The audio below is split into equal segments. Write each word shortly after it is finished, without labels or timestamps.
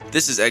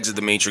This is Exit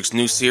the Matrix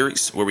news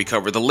series where we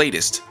cover the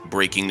latest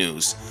breaking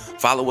news.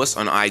 Follow us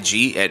on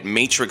IG at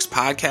Matrix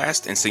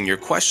Podcast and send your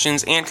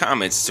questions and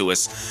comments to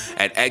us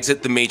at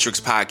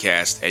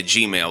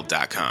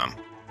exitthematrixpodcast@gmail.com.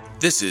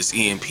 This is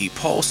EMP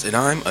Pulse and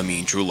I'm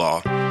Amin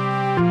Drew-Law.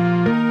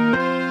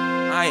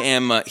 I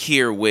am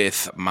here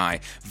with my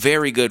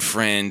very good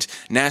friend,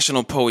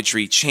 National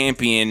Poetry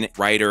Champion,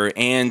 writer,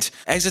 and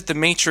Exit the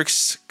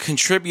Matrix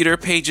contributor,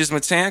 Pages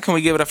Matan. Can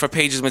we give it up for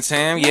Pages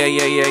Matan? Yeah.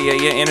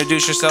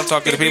 Introduce yourself,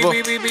 talk to the people.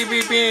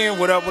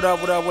 What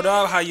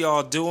up? How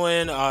y'all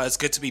doing? It's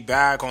good to be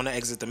back on the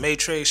Exit the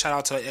Matrix. Shout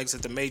out to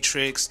Exit the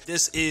Matrix.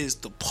 This is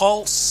the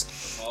Pulse.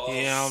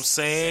 You know what I'm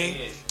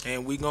saying?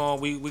 And we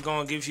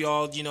gonna give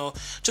y'all,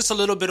 just a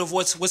little bit of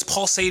what's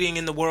pulsating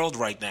in the world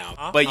right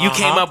now. But you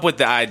came up with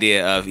the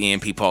idea of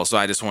EMP Pulse, so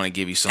I just want to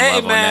give you some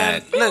love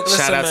man. on that. Look,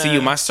 Shout out man. to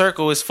you. My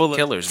circle is full of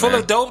killers, full man.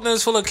 of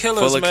dopeness, full of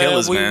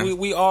killers, man.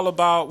 We all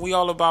about,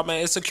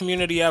 man. It's a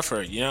community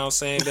effort. You know what I'm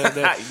saying?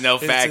 No,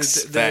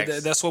 facts.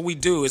 That's what we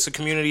do. It's a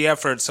community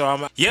effort. So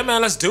man,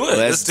 let's do it.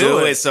 Let's do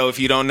it. So if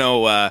you don't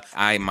know, I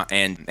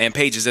and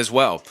Pages as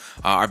well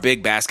are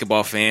big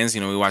basketball fans.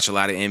 We watch a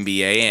lot of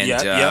NBA,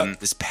 and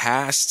this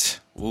past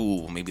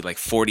maybe like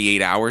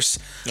 48 hours.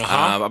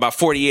 About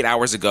 48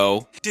 hours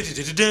ago.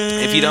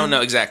 If you don't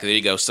know, exactly, there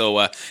you go.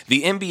 So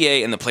the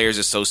NBA and the Players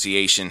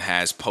Association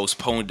has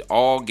postponed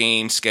all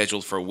games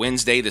scheduled for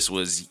Wednesday. This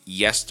was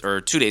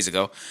 2 days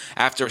ago,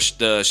 after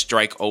the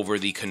strike over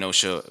the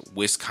Kenosha,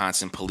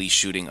 Wisconsin police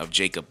shooting of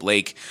Jacob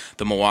Blake.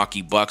 The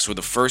Milwaukee Bucks were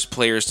the first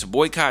players to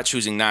boycott,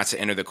 choosing not to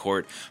enter the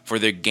court for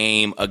their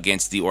game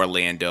against the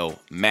Orlando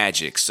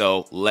Magic.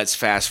 So let's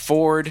fast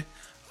forward.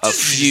 A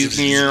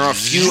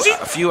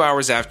few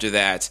hours after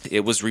that, it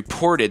was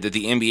reported that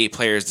the NBA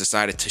players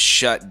decided to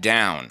shut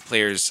down.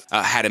 Players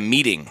had a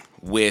meeting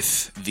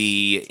with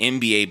the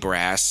NBA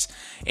brass,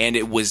 and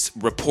it was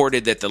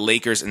reported that the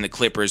Lakers and the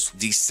Clippers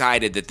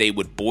decided that they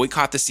would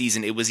boycott the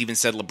season. It was even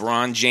said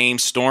LeBron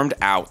James stormed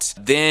out.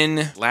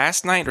 Then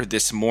last night or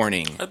this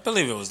morning? I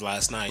believe it was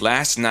last night.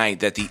 Last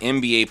night that the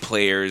NBA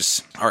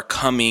players are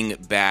coming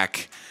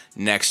back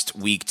next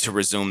week to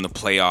resume the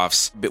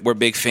playoffs. We're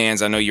big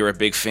fans. I know you're a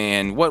big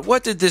fan.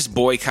 What did this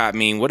boycott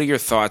mean? What are your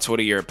thoughts? What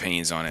are your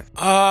opinions on it?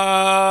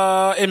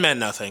 It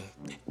meant nothing.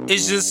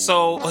 It's just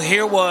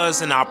here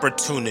was an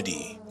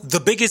opportunity.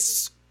 The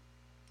biggest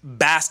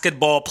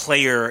basketball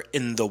player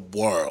in the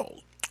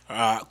world.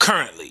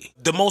 Currently,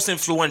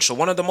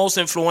 one of the most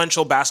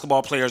influential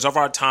basketball players of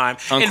our time,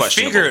 and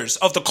figures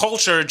of the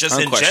culture just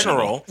in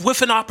general,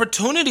 with an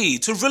opportunity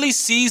to really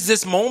seize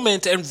this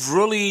moment and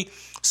really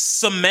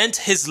cement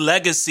his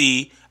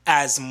legacy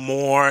as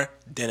more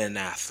than an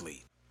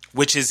athlete,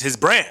 which is his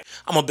brand.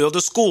 I'm going to build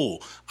a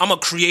school. I'm going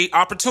to create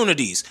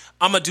opportunities.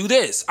 I'm going to do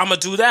this. I'm going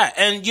to do that.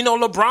 And,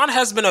 LeBron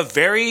has been a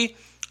very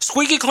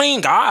squeaky clean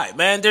guy,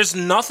 man. There's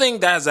nothing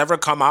that has ever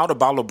come out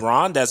about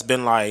LeBron that's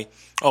been like,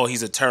 oh,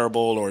 he's a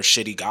terrible or a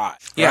shitty guy.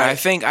 Yeah,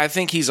 right? I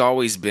think he's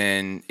always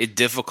been a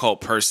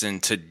difficult person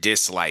to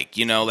dislike,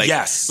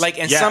 Yes.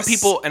 Some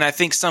people, and I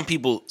think some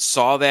people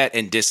saw that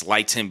and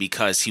disliked him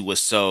because he was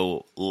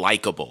so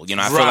likable.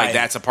 I feel like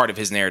that's a part of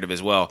his narrative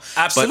as well.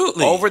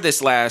 Absolutely. But over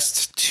this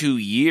last 2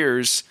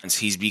 years,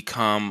 he's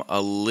become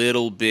a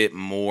little bit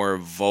more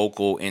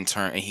vocal in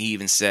turn, and he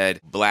even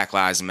said Black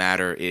Lives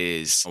Matter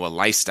is a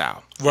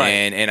lifestyle. Right.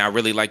 And I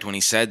really liked when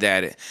he said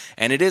that.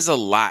 And it is a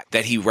lot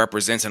that he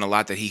represents and a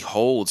lot that he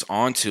holds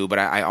onto. But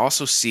I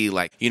also see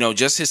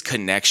just his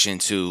connection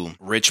to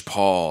Rich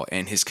Paul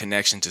and his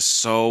connection to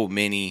so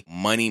many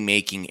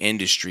money-making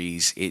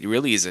industries. It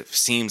really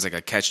seems like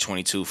a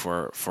catch-22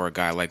 for a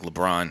guy like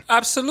LeBron.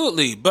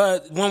 Absolutely.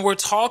 But when we're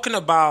talking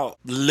about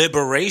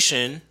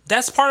liberation,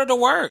 that's part of the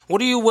work.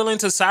 What are you willing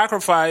to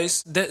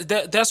sacrifice?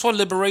 That's what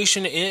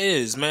liberation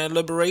is, man.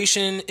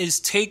 Liberation is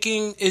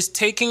taking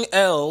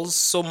L's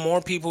so more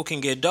people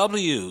can get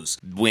W's.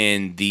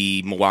 When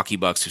the Milwaukee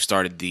Bucks, who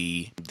started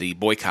the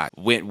boycott,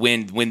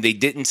 when they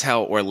didn't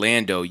tell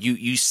Orlando,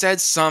 you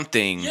said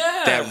something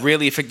that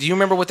really affected. Do you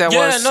remember what that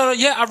was?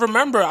 Yeah, I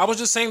remember. I was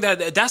just saying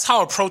that's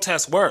how a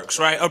protest works,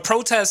 right? A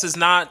protest is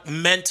not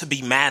meant to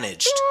be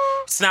managed.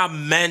 It's not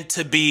meant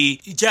to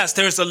be. Yes,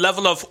 there's a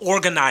level of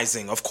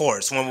organizing, of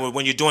course,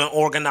 when you're doing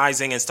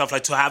organizing and stuff,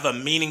 like to have a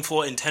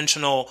meaningful,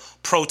 intentional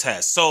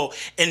protest. So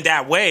in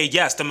that way,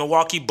 yes, the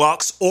Milwaukee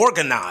Bucks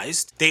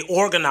organized. They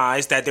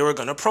organized that they were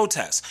going to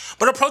protest.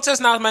 But a protest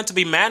is not meant to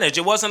be managed.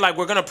 It wasn't like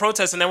we're going to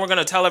protest and then we're going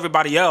to tell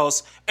everybody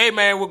else, hey,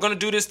 man, we're going to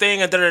do this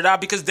thing and da-da-da,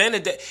 because then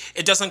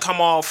it doesn't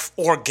come off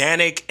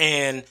organic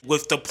and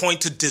with the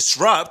point to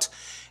disrupt.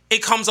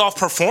 It comes off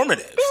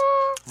performative.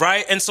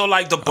 Right? And so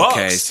the Bucks.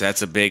 Okay, so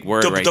that's a big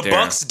word right there. The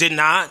Bucks did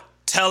not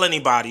tell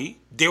anybody.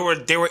 They were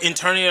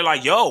internally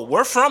like, yo,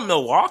 we're from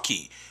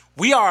Milwaukee.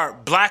 We are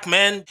black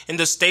men in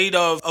the state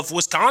of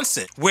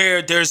Wisconsin,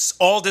 where there's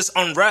all this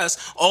unrest,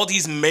 all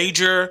these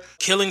major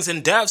killings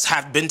and deaths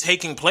have been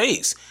taking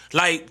place.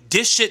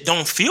 This shit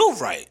don't feel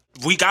right.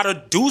 We got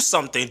to do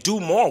something, do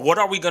more. What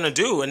are we going to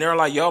do? And they're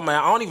like, yo, man,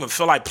 I don't even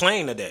feel like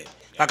playing today.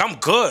 I'm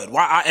good.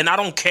 Why? And I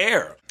don't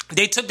care.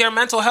 They took their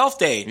mental health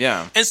day.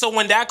 Yeah. And so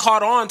when that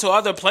caught on to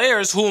other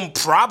players whom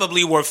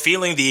probably were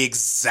feeling the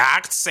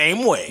exact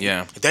same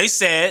way, they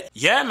said,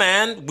 yeah,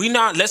 man,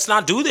 let's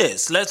not do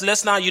this.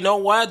 Let's not, you know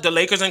what? The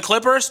Lakers and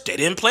Clippers, they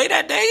didn't play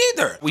that day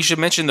either. We should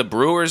mention the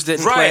Brewers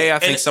didn't play. I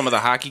think some of the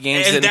hockey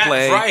games didn't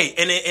play. Right.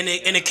 And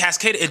it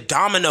cascaded, it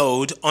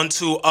dominoed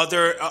onto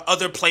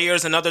other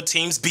players and other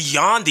teams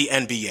beyond the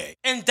NBA.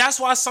 And that's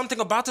why something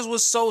about this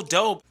was so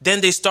dope.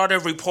 Then they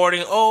started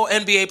reporting,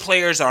 NBA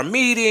players are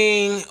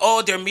meeting.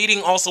 They're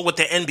meeting also with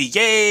the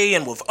NBA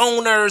and with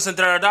owners and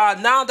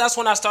da-da-da. Now that's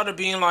when I started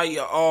being like,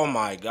 oh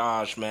my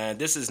gosh, man,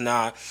 this is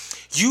not...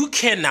 You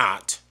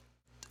cannot...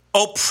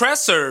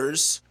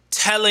 Oppressors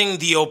telling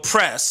the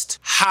oppressed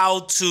how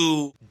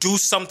to do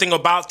something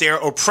about their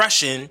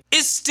oppression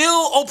is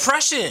still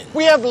oppression.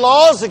 We have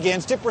laws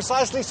against it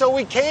precisely so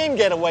we can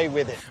get away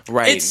with it.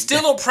 Right. It's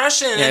still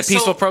oppression. Yeah,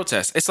 peaceful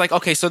protest. It's like,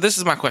 okay, so this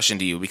is my question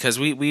to you, because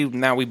we've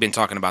been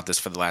talking about this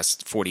for the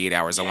last 48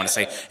 hours, I want to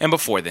say, and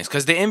before this,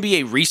 because the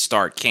NBA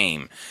restart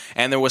came,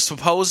 and there was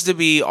supposed to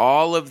be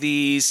all of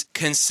these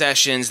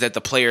concessions that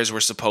the players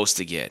were supposed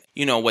to get.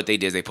 You know what they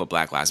did? They put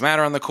Black Lives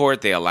Matter on the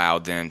court. They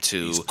allowed them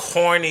to these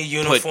corny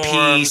uniforms, put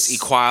peace,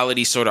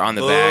 equality sort of on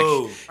the back.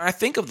 I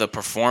think of the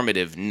performativeness,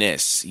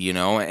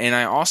 and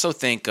I also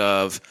think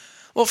of,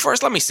 well,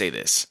 first, let me say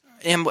this.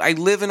 And I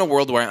live in a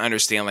world where I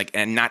understand,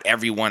 and not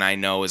everyone I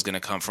know is going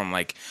to come from,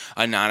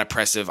 a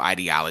non-oppressive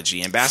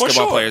ideology. And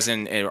basketball players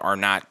are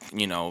not,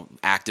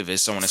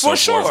 activists, so on and so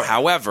forth.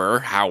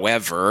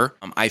 However,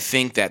 I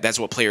think that that's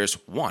what players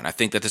want. I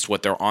think that that's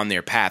what they're on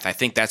their path. I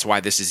think that's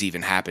why this is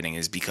even happening,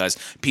 is because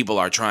people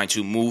are trying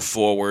to move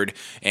forward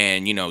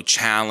and,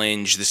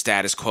 challenge the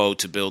status quo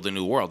to build a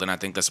new world. And I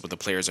think that's what the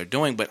players are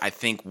doing. But I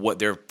think what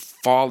they're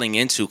falling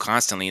into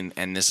constantly,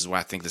 and this is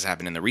why I think this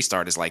happened in the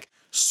restart, is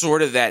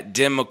sort of that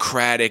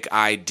democratic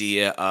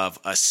idea of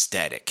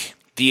aesthetic.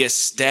 The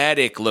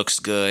aesthetic looks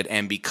good,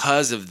 and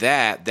because of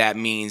that, that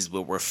means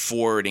we're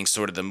forwarding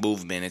sort of the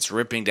movement. It's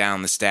ripping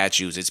down the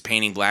statues. It's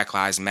painting Black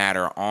Lives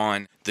Matter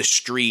on the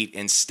street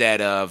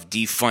instead of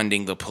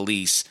defunding the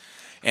police.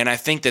 And I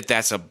think that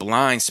that's a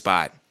blind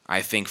spot,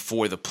 I think,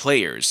 for the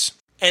players.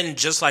 And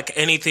just like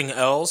anything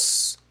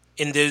else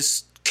in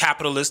this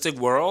capitalistic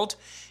world,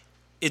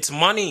 it's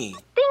money.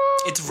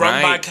 It's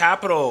run by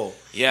capital.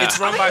 Yeah. It's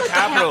run by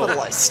capital.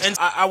 And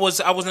I was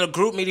in a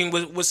group meeting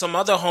with some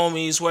other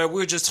homies where we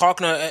were just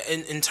talking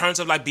in terms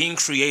of being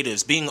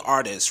creatives, being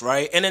artists,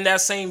 right? And in that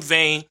same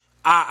vein,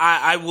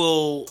 I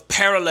will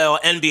parallel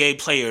NBA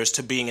players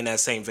to being in that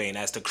same vein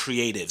as the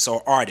creatives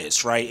or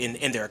artists, right,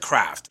 in their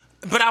craft.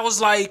 But I was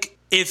like,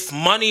 if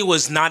money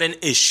was not an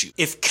issue,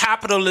 if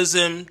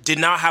capitalism did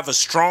not have a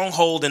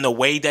stronghold in the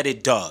way that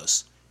it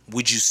does,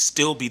 would you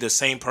still be the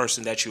same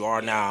person that you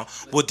are now?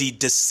 Would the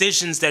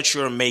decisions that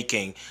you're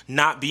making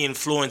not be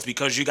influenced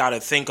because you got to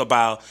think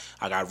about,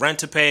 I got rent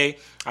to pay,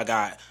 I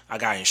got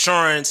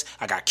insurance,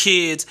 I got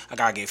kids, I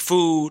got to get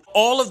food,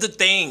 all of the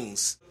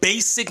things,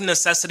 basic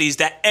necessities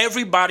that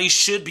everybody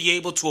should be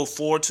able to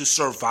afford to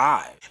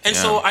survive. And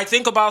so I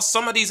think about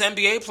some of these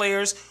NBA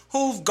players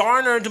who've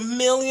garnered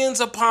millions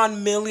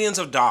upon millions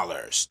of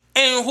dollars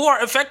and who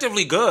are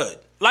effectively good.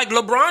 Like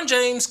LeBron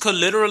James could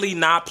literally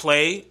not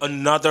play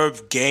another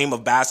game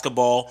of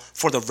basketball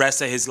for the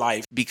rest of his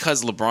life.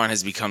 Because LeBron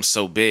has become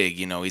so big,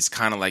 he's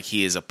kind of like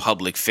he is a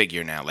public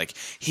figure now. Like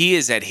he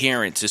is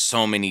adherent to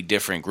so many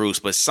different groups,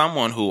 but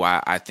someone who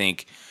I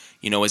think,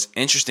 it's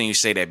interesting you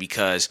say that,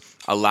 because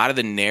a lot of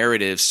the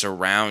narratives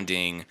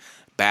surrounding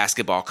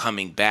basketball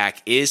coming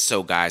back is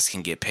so guys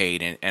can get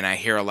paid. And I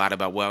hear a lot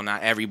about, well,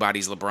 not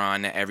everybody's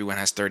LeBron, not everyone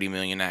has 30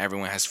 million, not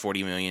everyone has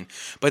 40 million.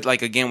 But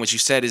again, what you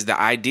said is the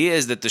idea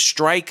is that the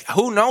strike,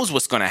 who knows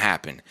what's going to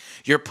happen?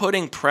 You're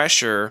putting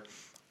pressure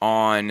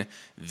on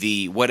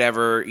the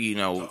whatever,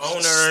 the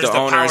owners, the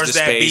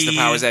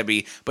powers that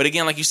be. But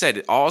again, like you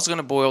said, all's going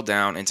to boil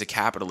down into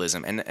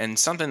capitalism. And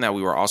something that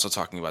we were also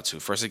talking about too.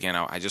 First, again,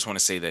 I just want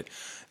to say that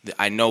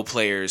I know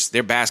players,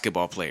 they're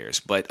basketball players,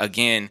 but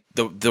again,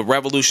 the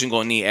revolution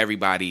going to need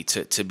everybody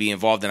to be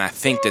involved, and I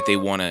think that they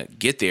want to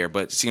get there.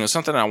 But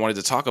something I wanted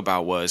to talk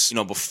about was,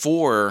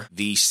 before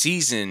the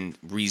season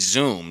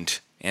resumed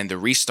and the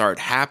restart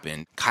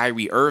happened,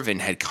 Kyrie Irving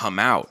had come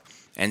out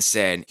and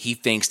said he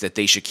thinks that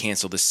they should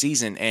cancel the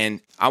season. And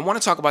I want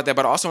to talk about that,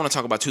 but I also want to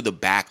talk about, too, the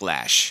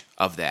backlash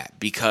of that,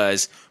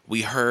 because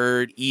we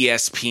heard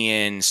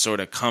ESPN sort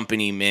of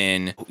company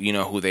men,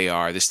 who they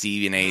are, the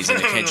Stephen A's and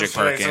the Kendrick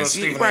Perkins.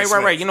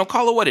 Right.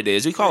 Call it what it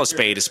is. We call a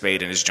spade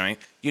in this joint.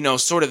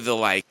 Sort of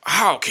the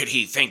how could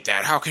he think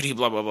that? How could he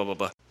blah, blah, blah, blah,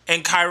 blah.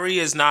 And Kyrie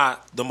is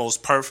not the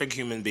most perfect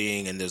human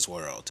being in this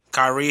world.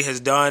 Kyrie has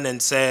done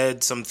and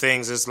said some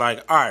things. It's all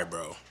right,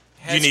 bro.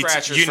 You need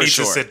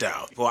to sit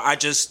down. Well, I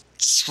just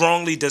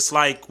strongly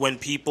dislike when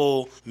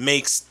people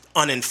make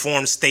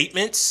uninformed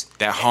statements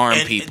that harm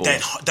people,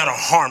 that are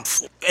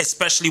harmful,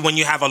 especially when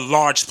you have a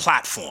large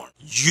platform.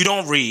 You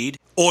don't read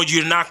or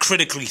you're not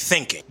critically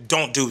thinking.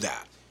 Don't do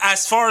that.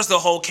 as far as the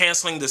whole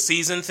canceling the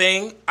season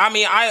thing, I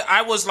mean,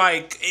 I was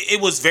like, it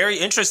was very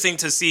interesting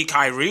to see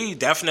Kyrie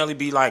definitely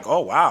be like, oh,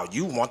 wow,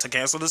 you want to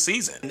cancel the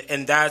season.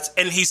 And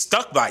he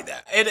stuck by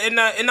that.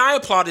 And I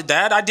applauded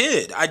that. I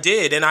did.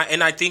 And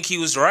I think he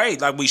was right.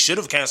 Like, we should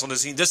have canceled the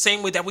season. The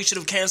same way that we should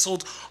have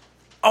canceled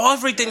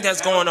everything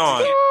that's going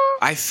on.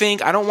 I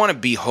think I don't want to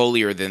be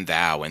holier than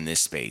thou in this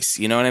space.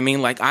 You know what I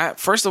mean? Like,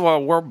 first of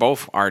all, we're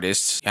both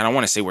artists. I don't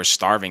want to say we're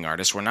starving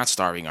artists. We're not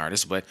starving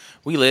artists, but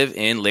we live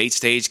in late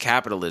stage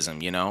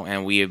capitalism, you know,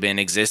 and we have been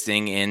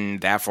existing in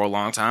that for a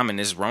long time. And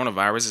this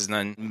coronavirus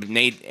has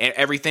made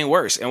everything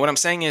worse. And what I'm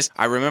saying is,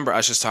 I remember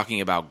us just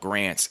talking about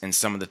grants and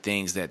some of the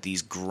things that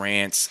these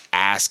grants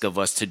ask of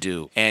us to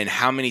do, and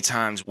how many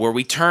times where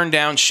we turn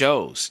down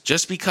shows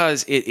just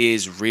because it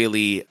is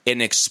really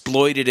an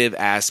exploitative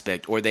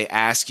aspect, or they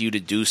ask you to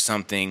do something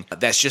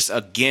that's just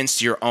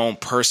against your own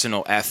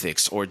personal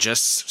ethics, or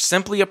just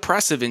simply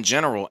oppressive in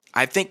general.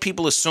 I think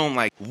people assume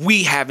like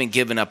we haven't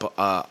given up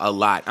a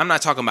lot. I'm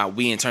not talking about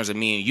we in terms of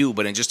me and you,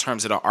 but in just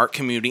terms of the art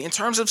community, in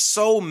terms of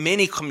so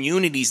many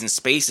communities and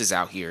spaces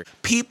out here.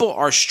 People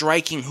are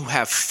striking who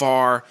have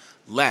far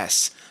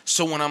less.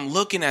 So when I'm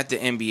looking at the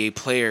NBA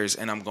players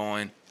and I'm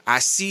going, I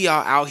see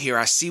y'all out here.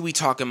 I see we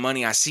talking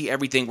money. I see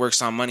everything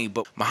works on money.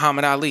 But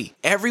Muhammad Ali,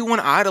 everyone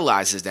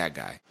idolizes that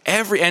guy.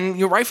 And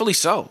you're rightfully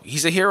so.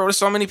 He's a hero to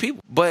so many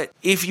people. But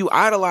if you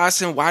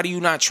idolize him, why do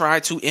you not try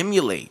to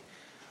emulate?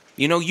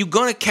 You know, you're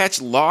going to catch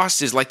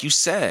losses, like you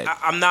said.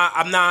 I'm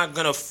not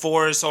going to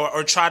force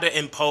or try to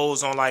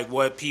impose on like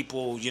what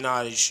people,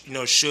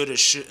 should or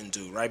shouldn't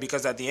do, right?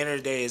 Because at the end of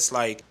the day, it's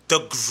like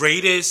the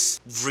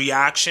greatest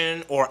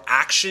reaction or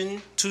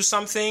action to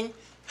something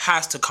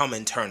has to come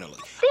internally.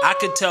 I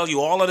could tell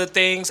you all of the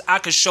things. I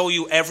could show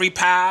you every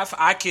path.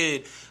 I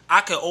could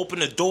open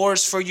the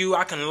doors for you.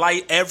 I can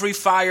light every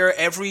fire,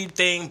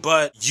 everything,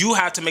 but you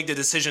have to make the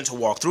decision to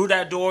walk through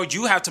that door.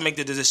 You have to make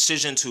the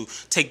decision to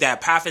take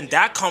that path, and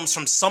that comes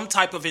from some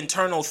type of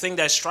internal thing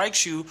that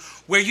strikes you,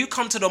 where you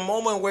come to the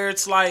moment where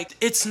it's like,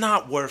 it's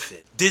not worth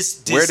it.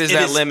 Where does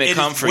that limit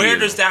come for you? Where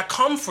does that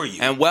come for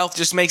you? And wealth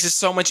just makes it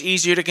so much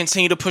easier to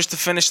continue to push the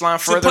finish line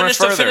further and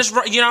further.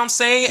 You know what I'm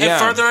saying? Yeah.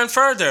 And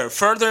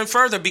further and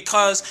further,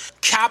 because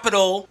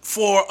capital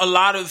in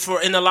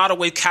a lot of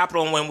ways,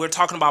 capital, when we're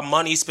talking about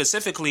money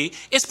specifically,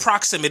 is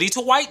proximity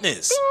to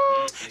whiteness.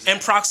 And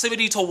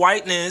proximity to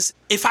whiteness,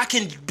 if I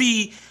can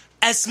be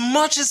as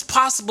much as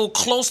possible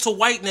close to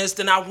whiteness,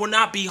 then I will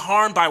not be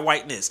harmed by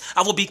whiteness.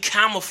 I will be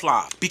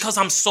camouflaged. Because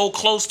I'm so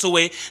close to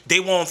it,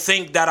 they won't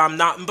think that I'm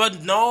not.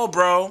 But no,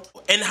 bro.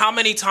 And how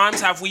many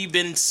times have we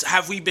been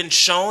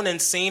shown and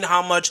seen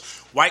how much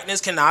whiteness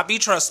cannot be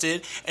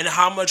trusted, and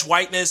how much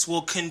whiteness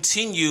will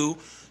continue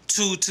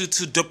to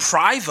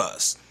deprive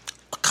us?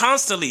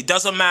 Constantly.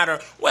 Doesn't matter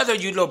whether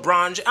you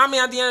LeBron. I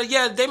mean, at the end,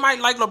 yeah, they might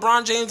like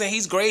LeBron James and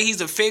he's great, he's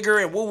a figure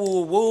and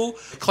woo.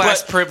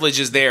 Class privilege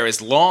is there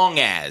as long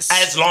as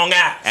there's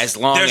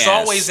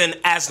always an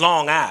as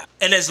long as.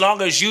 And as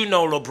long as you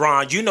know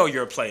LeBron, you know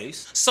your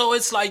place. So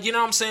it's like, you know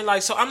what I'm saying?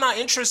 Like, so I'm not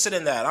interested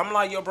in that. I'm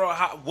like, yo, bro,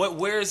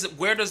 where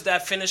does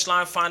that finish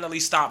line finally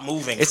stop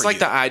moving? It's like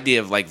the idea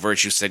of like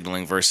virtue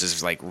signaling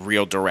versus like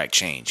real direct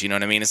change. You know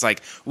what I mean? It's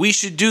like, we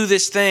should do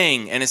this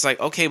thing, and it's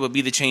like, okay, but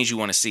be the change you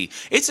want to see.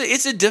 It's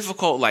a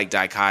difficult like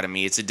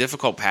dichotomy. It's a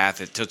difficult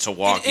path to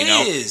walk. It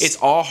is. It's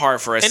all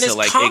hard for us to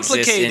like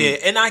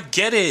complicated, and I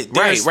get it.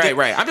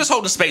 Right. I'm just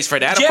holding space for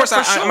that. Of course,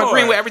 I'm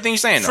agreeing with everything you're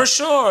saying. Though. For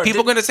sure, people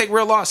are going to take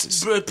real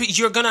losses.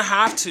 You're gonna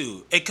have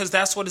to, because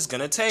that's what it's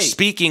gonna take.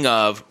 Speaking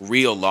of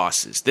real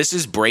losses, this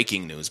is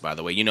breaking news, by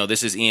the way. You know,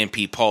 this is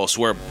EMP Pulse.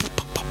 We're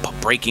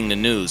breaking the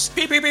news.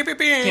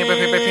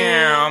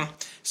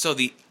 So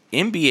the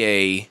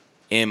NBA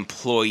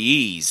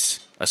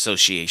Employees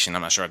Association,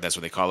 I'm not sure if that's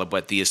what they call it,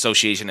 but the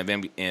Association of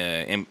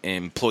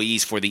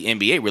Employees for the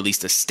NBA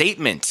released a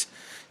statement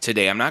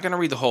today. I'm not going to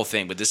read the whole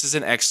thing, but this is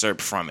an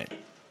excerpt from it.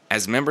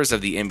 As members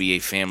of the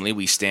NBA family,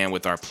 we stand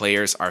with our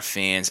players, our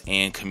fans,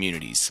 and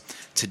communities.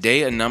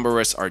 Today, a number of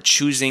us are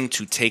choosing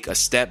to take a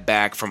step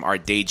back from our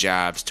day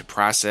jobs to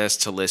process,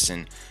 to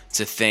listen,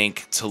 to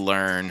think, to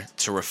learn,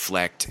 to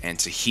reflect, and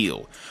to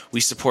heal. We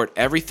support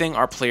everything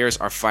our players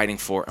are fighting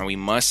for, and we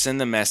must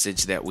send the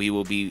message that we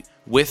will be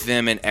with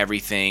them in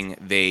everything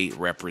they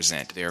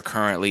represent. They are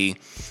currently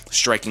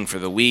striking for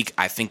the week.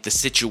 I think the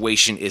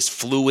situation is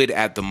fluid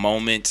at the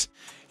moment.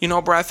 You know,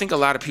 bro, I think a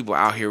lot of people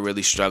out here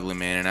really struggling,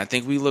 man. And I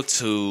think we look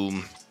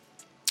to,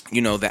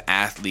 the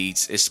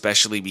athletes,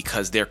 especially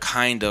because they're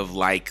kind of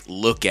like,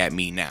 look at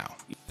me now.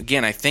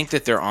 Again, I think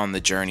that they're on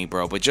the journey,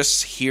 bro. But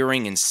just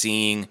hearing and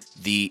seeing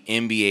the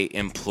NBA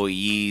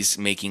employees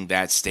making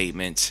that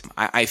statement,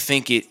 I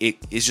think it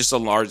is just a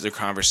larger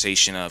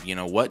conversation of,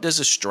 what does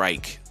a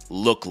strike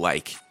look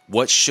like?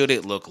 What should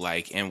it look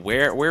like? And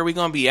where are we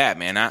going to be at,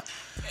 man?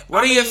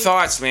 What are your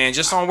thoughts, man,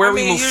 just on where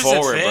we move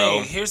forward,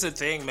 bro? Here's the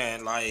thing,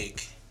 man.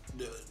 Like,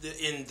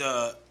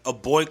 a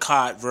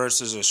boycott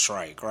versus a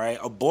strike, right?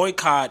 A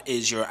boycott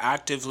is you're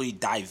actively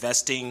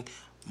divesting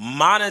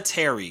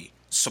monetary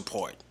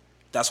support.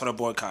 That's what a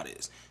boycott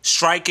is.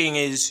 Striking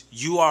is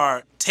you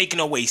are taking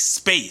away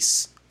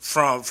space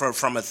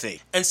from a thing.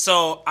 And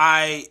so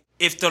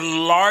if the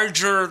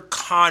larger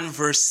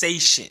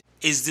conversation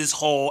is this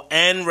whole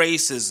end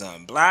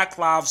racism, Black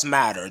Lives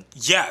Matter,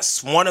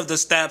 yes, one of the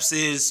steps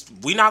is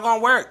we not going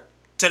to work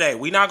today.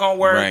 We not going to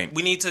work. Right.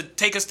 We need to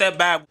take a step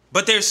back.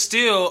 But there's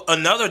still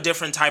another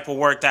different type of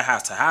work that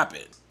has to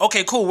happen.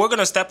 Okay, cool. We're going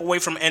to step away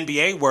from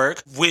NBA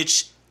work,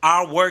 which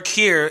our work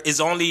here is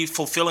only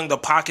fulfilling the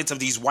pockets of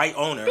these white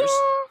owners.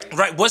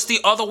 Right. What's the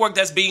other work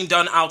that's being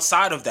done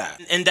outside of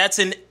that? And that's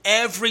in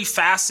every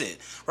facet,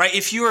 right?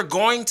 If you are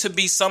going to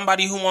be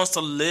somebody who wants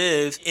to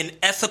live in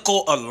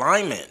ethical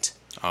alignment,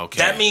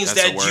 that means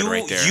that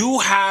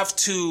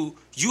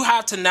you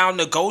have to now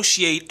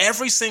negotiate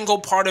every single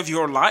part of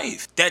your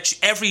life, that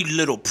every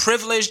little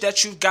privilege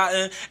that you've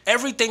gotten,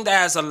 everything that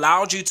has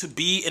allowed you to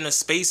be in the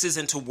spaces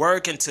and to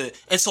work and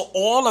so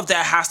all of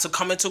that has to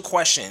come into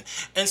question.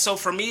 And so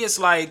for me, it's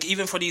like,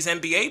 even for these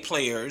NBA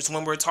players,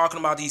 when we're talking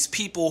about these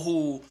people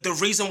who, the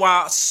reason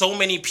why so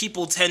many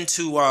people tend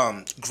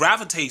to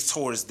gravitate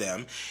towards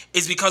them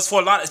is because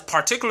for a lot of,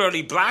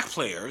 particularly black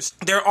players,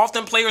 they're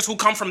often players who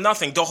come from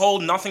nothing, the whole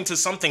nothing to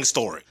something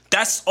story.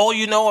 That's all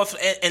you know of,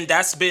 and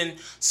that's been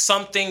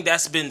something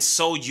that's been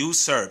so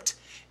usurped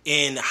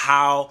in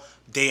how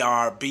they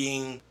are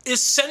being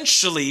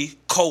essentially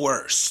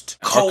coerced.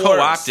 Or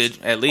co-opted,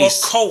 at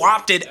least. Or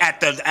co-opted at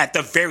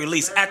the very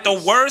least. At the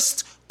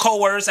worst,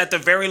 coerced, at the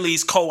very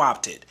least,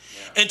 co-opted.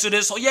 Into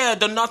this,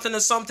 the nothing to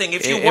something.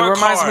 If you work hard.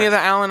 It reminds me of the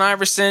Allen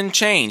Iverson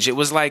change. It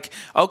was like,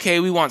 okay,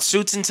 we want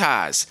suits and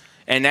ties.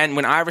 And then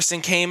when Iverson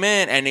came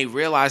in and they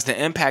realized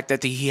the impact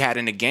that he had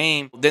in the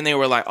game, then they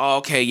were like, oh,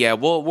 okay, yeah,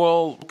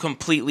 we'll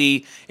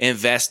completely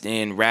invest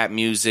in rap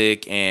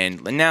music.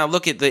 And now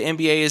look at the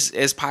NBA is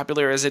as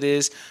popular as it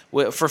is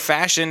for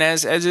fashion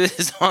as it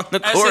is on the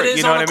court.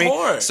 You know what I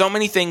mean? So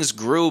many things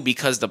grew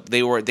because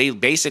they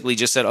basically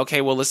just said, okay,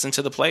 well, listen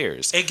to the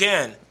players.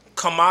 Again,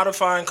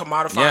 commodifying.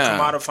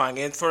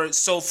 And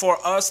for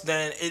us,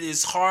 then, it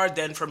is hard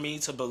then for me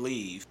to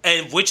believe,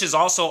 and which is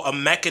also a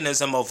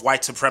mechanism of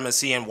white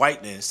supremacy and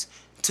whiteness,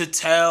 to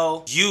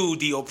tell you,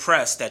 the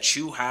oppressed, that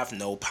you have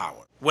no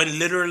power. When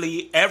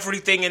literally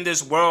everything in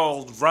this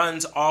world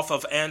runs off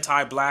of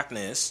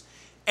anti-blackness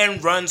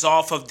and runs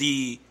off of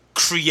the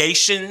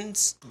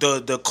creations,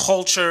 the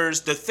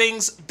cultures, the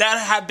things that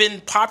have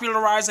been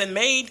popularized and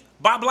made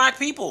by black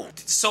people.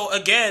 So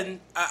again,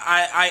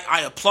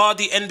 I applaud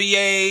the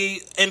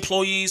NBA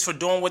employees for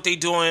doing what they're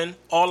doing.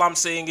 All I'm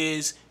saying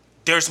is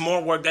there's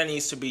more work that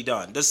needs to be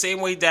done. The same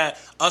way that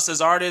us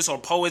as artists or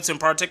poets in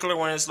particular,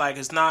 when it's like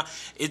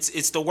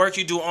it's the work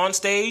you do on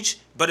stage,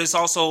 but it's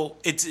also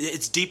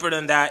it's deeper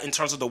than that in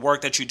terms of the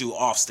work that you do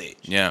off stage.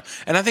 Yeah.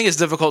 And I think it's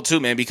difficult too,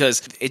 man,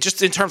 because it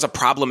just in terms of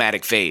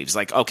problematic faves,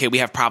 like, okay, we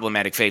have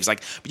problematic faves.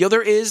 Like,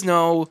 there is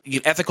no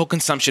ethical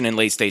consumption in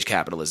late stage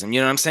capitalism. You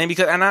know what I'm saying?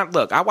 Because,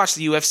 I watch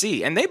the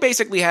UFC and they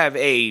basically have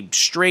a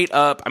straight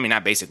up,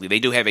 they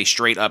do have a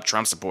straight up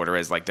Trump supporter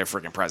as like their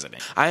freaking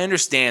president. I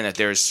understand that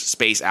there's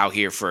space out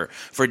here for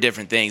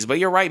different things, but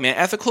you're right, man.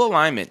 Ethical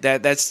alignment,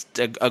 that's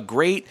a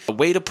great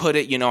way to put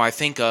it. I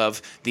think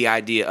of the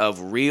idea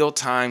of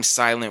real-time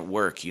silent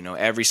work,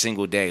 every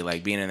single day,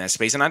 like being in that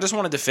space. And I just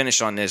wanted to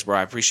finish on this, bro.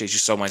 I appreciate you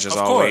so much as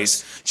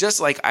always. Just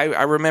like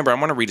I remember, I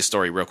want to read a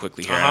story real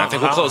quickly here. And I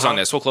think we'll close on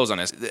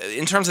this.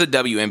 In terms of the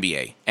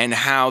WNBA and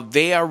how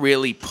they are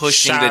really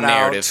pushing the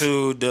narrative. Shout out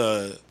to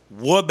the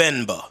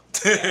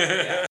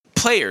Wabemba.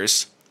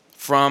 Players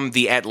from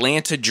the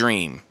Atlanta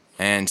Dream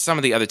and some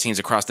of the other teams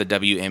across the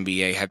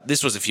WNBA,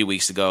 this was a few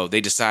weeks ago,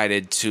 they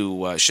decided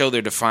to show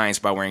their defiance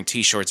by wearing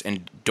T-shirts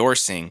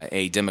endorsing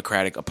a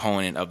Democratic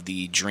opponent of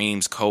the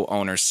Dream's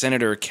co-owner,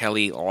 Senator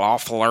Kelly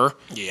Loeffler,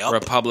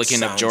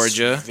 Republican of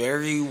Georgia.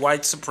 Very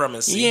white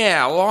supremacy.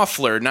 Yeah,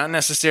 Loeffler, not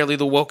necessarily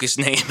the wokest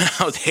name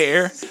out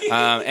there.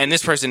 And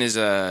this person is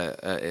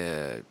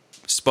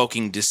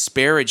spoken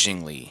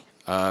disparagingly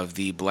of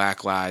the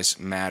Black Lives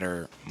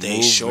Matter movement.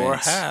 They sure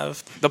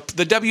have. The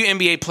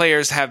WNBA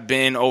players have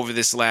been over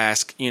this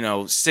last,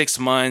 6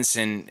 months,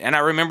 and I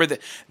remember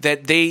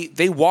that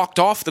they walked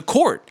off the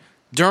court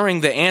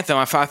during the anthem.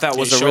 I thought that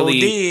was a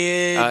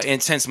really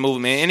intense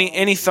movement.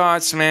 Any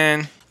thoughts,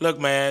 man? Look,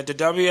 man, the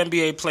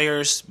WNBA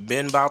players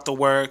been about the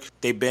work.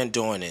 They've been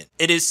doing it.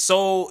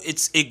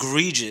 It's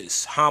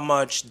egregious how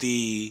much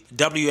the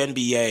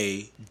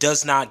WNBA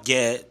does not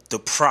get the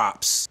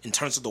props in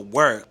terms of the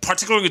work,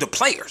 particularly the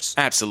players.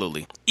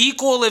 Absolutely.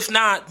 Equal, if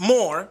not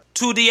more,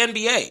 to the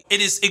NBA.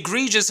 It is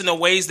egregious in the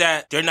ways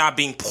that they're not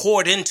being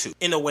poured into,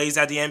 in the ways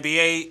that the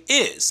NBA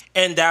is.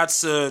 And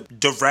that's a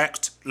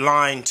direct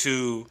line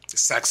to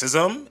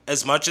sexism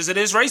as much as it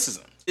is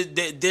racism.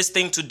 This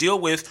thing to deal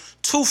with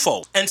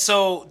twofold. And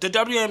so the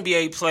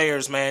WNBA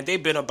players, man,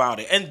 they've been about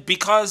it. And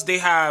because they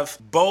have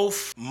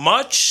both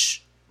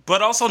much,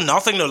 but also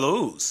nothing to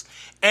lose.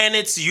 And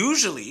it's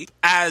usually,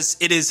 as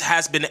it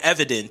has been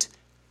evident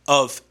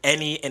of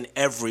any and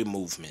every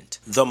movement,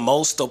 the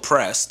most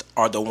oppressed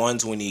are the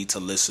ones we need to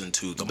listen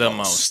to the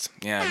most.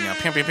 Yeah.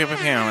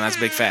 That's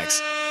big facts.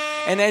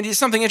 And then it's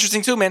something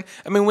interesting too, man.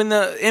 I mean, when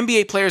the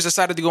NBA players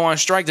decided to go on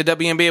strike, the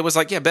WNBA was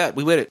like, yeah, bet,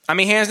 we with it. I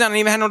mean, hands down, I didn't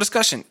even have no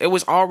discussion. It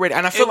was already,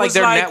 and I feel like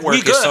their network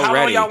is so ready. How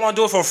long y'all want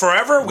to do it for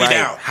forever? We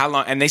down. How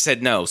long? And they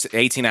said no,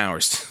 18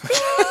 hours.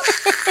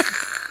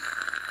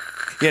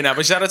 Yeah, no,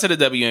 but shout out to the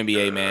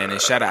WNBA, man, and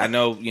shout out. I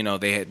know,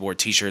 they wore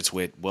T-shirts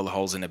with bullet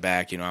holes in the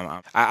back.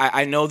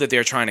 I know that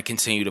they're trying to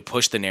continue to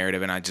push the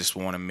narrative, and I just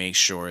want to make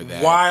sure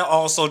that while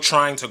also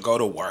trying to go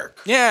to work.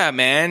 Yeah,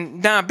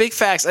 man. Nah, big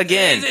facts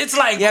again. It's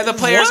like the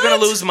players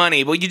gonna lose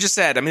money. Well, you just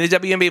said. I mean, the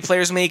WNBA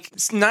players make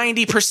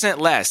 90%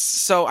 less.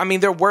 So I mean,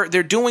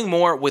 they're doing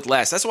more with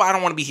less. That's why I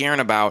don't want to be hearing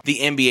about the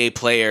NBA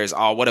players.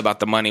 Oh, what about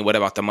the money? What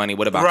about the money?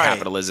 What about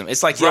capitalism?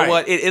 It's like, you know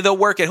what? They'll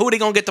work it. Who are they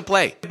gonna get to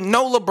play?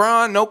 No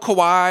LeBron, no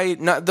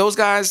Kawhi. Those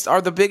guys are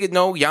the biggest.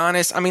 No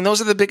Giannis. I mean,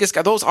 those are the biggest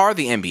guys. Those are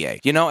the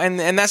NBA.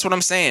 And that's what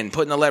I'm saying.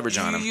 Putting the leverage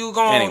on them. You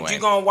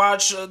gonna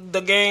watch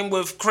the game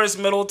with Chris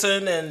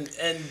Middleton and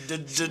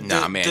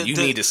you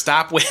need to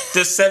stop with the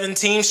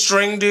 17th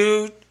string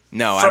dude.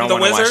 No, I don't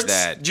want to watch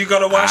that. You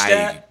gonna watch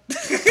that?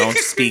 Don't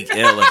speak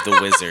ill of the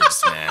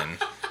Wizards, man.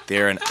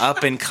 They're an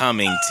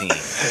up-and-coming team.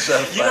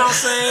 You know what I'm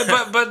saying?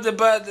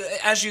 But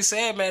as you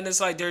said, man,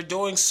 it's like they're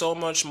doing so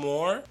much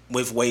more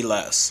with way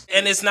less.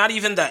 And it's not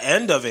even the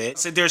end of it.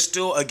 So there's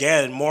still,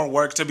 again, more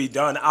work to be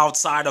done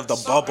outside of the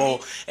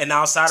bubble and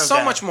outside of that.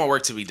 So much more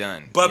work to be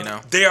done.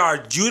 But they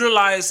are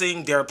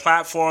utilizing their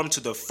platform to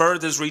the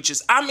furthest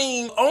reaches. I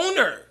mean,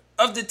 owner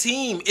of the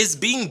team is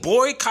being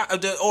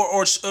boycotted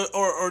or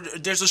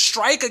there's a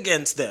strike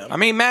against them. I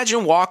mean,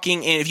 imagine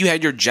walking in, if you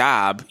had your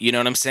job, you know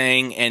what I'm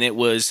saying, and it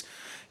was...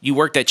 You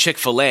worked at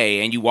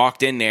Chick-fil-A and you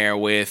walked in there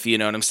with, you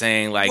know what I'm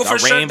saying, like a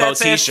rainbow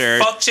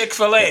T-shirt. Fuck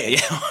Chick-fil-A. Yeah,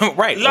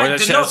 right. Like, or a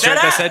shirt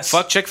that said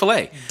fuck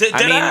Chick-fil-A.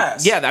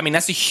 I mean,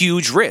 that's a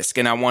huge risk.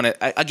 And I want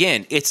to,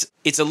 again, it's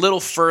a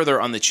little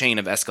further on the chain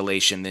of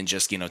escalation than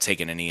just,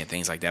 taking a knee and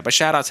things like that. But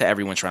shout out to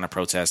everyone trying to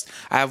protest.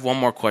 I have one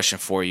more question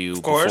for you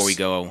before we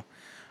go.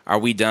 Are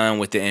we done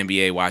with the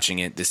NBA watching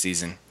it this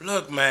season?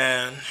 Look,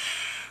 man.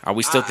 Are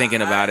we still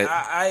thinking about it?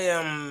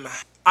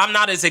 I'm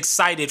not as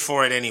excited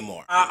for it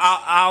anymore.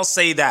 I'll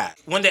say that.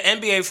 When the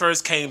NBA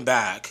first came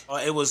back,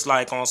 it was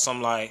like on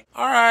some like,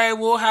 all right,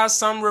 we'll have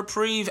some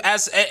reprieve.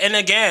 And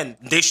again,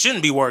 they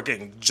shouldn't be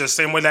working. Just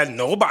same way that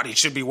nobody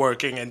should be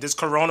working. And this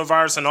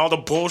coronavirus and all the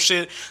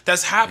bullshit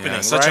that's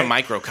happening. Such a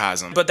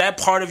microcosm. But that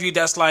part of you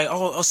that's like,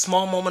 a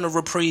small moment of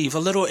reprieve, a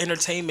little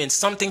entertainment,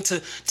 something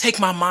to take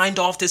my mind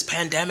off this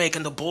pandemic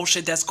and the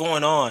bullshit that's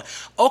going on.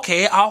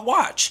 Okay, I'll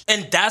watch.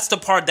 And that's the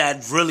part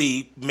that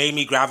really made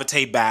me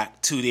gravitate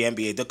back to the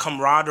NBA. The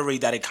camaraderie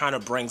that it kind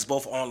of brings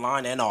both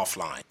online and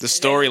offline. The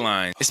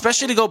storyline.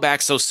 Especially to go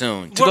back so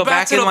soon. To go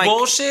back to the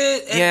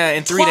bullshit.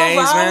 In 3 days,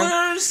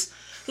 hours,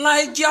 man.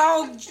 Like,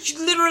 y'all,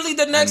 literally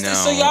the next day.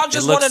 So y'all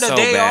just wanted a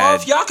day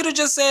off. Y'all could have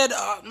just said,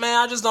 man,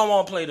 I just don't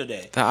want to play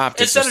today. The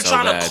optics instead of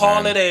trying to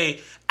call it a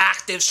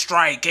active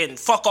strike and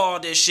fuck all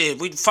this shit.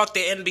 We fuck the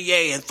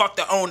NBA and fuck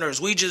the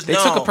owners. We just They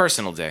took a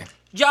personal day.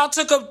 Y'all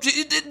took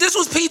this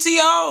was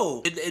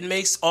PTO. It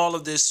makes all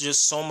of this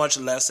just so much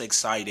less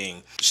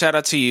exciting. Shout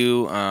out to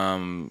you.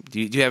 Do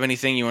you have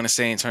anything you want to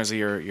say in terms of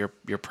your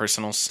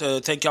personals?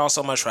 Thank y'all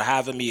so much for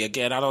having me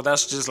again. I know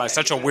that's just like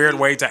such a weird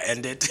way to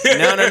end it. No.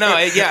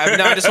 Yeah,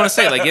 I just want to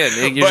say, like,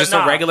 you're just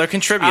a regular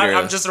contributor.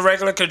 I'm just a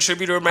regular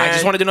contributor, man. I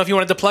just wanted to know if you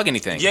wanted to plug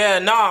anything. Yeah,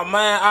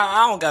 man.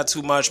 I don't got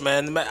too much,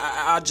 man.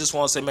 I just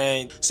want to say,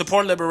 man,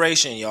 support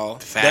liberation,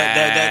 y'all.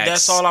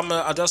 That's all I'm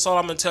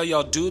gonna tell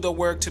y'all. Do the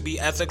work to be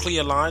ethically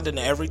aligned in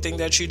everything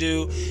that you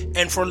do,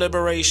 and for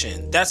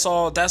liberation. That's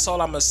all I'm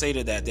gonna say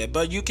to that.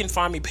 But you can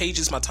find me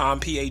Pages Matam,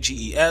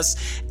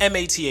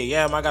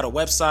 PagesMatam. I got a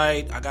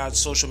website, I got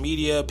social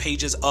media,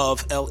 Pages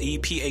of LE,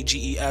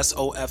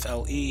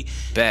 PagesOFLE.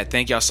 Bet.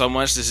 Thank y'all so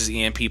much. This is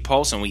EMP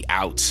Pulse, and we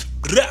out.